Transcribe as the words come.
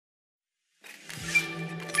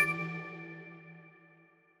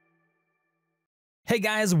Hey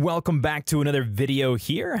guys, welcome back to another video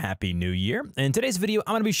here. Happy New Year. In today's video,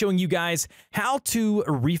 I'm going to be showing you guys how to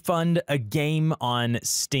refund a game on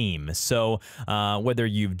Steam. So whether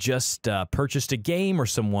you've just purchased a game or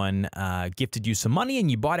someone gifted you some money and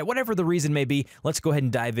you bought it, whatever the reason may be, let's go ahead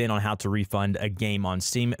and dive in on how to refund a game on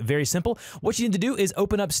Steam. Very simple. What you need to do is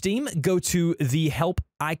open up Steam, go to the help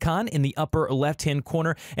icon in the upper left-hand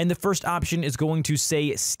corner, and the first option is going to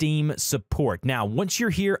say Steam Support. Now, once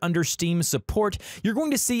you're here under Steam Support, you're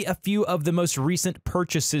going to see a few of the most recent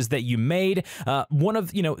purchases that you made. One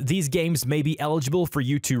of these games may be eligible for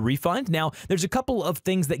you to refund. Now, there's a couple of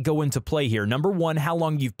things that go into play here. Number one, how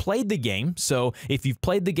long you've played the game. So if you've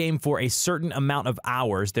played the game for a certain amount of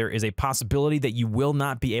hours, there is a possibility that you will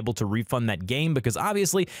not be able to refund that game because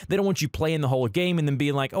obviously they don't want you playing the whole game and then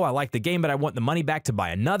being like, oh, I like the game, but I want the money back to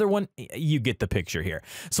buy another one. You get the picture here.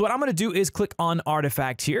 So what I'm going to do is click on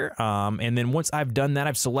Artifact here. And then once I've done that,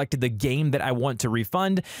 I've selected the game that I want to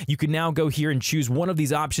refund. You can now go here and choose one of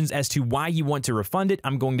these options as to why you want to refund it.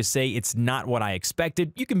 I'm going to say it's not what I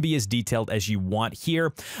expected. You can be as detailed as you want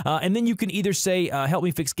here. And then you can either say, help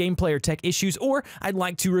me fix gameplay or tech issues, or I'd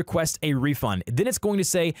like to request a refund. Then it's going to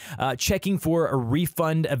say, checking for a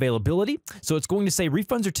refund availability. So it's going to say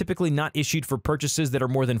refunds are typically not issued for purchases that are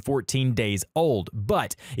more than 14 days old.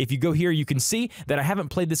 But if you go here, you can see that I haven't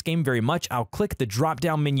played this game very much. I'll click the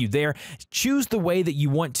drop-down menu there, choose the way that you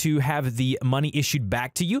want to have the money issued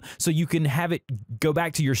back to you, so you can have it go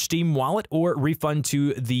back to your Steam wallet or refund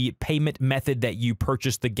to the payment method that you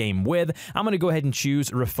purchased the game with. I'm going to go ahead and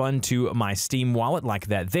choose refund to my Steam wallet like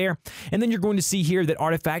that there. And then you're going to see here that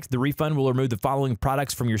Artifact, the refund, will remove the following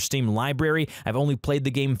products from your Steam library. I've only played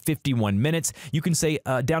the game 51 minutes. You can say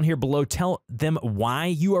down here below, tell them why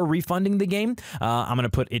you are refunding the game. I'm going to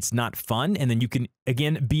put it's not fun, and then you can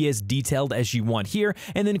again be as detailed as you want here,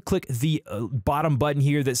 and then click the bottom button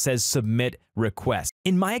here that says submit request.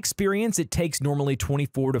 In my experience, it takes normally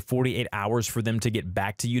 24 to 48 hours for them to get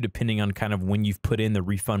back to you, depending on kind of when you've put in the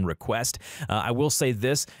refund request. I will say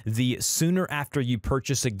this, the sooner after you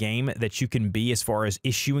purchase a game that you can be as far as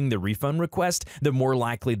issuing the refund request, the more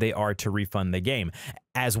likely they are to refund the game.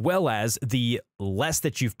 As well as the less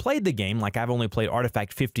that you've played the game, like I've only played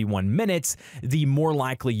Artifact 51 minutes, the more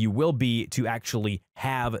likely you will be to actually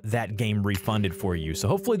have that game refunded for you. So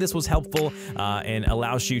hopefully this was helpful and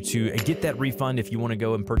allows you to get that refund if you want to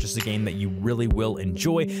go and purchase a game that you really will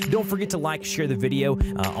enjoy. Don't forget to like, share the video.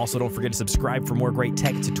 Also, don't forget to subscribe for more great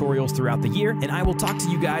tech tutorials throughout the year, and I will talk to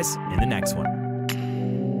you guys in the next one.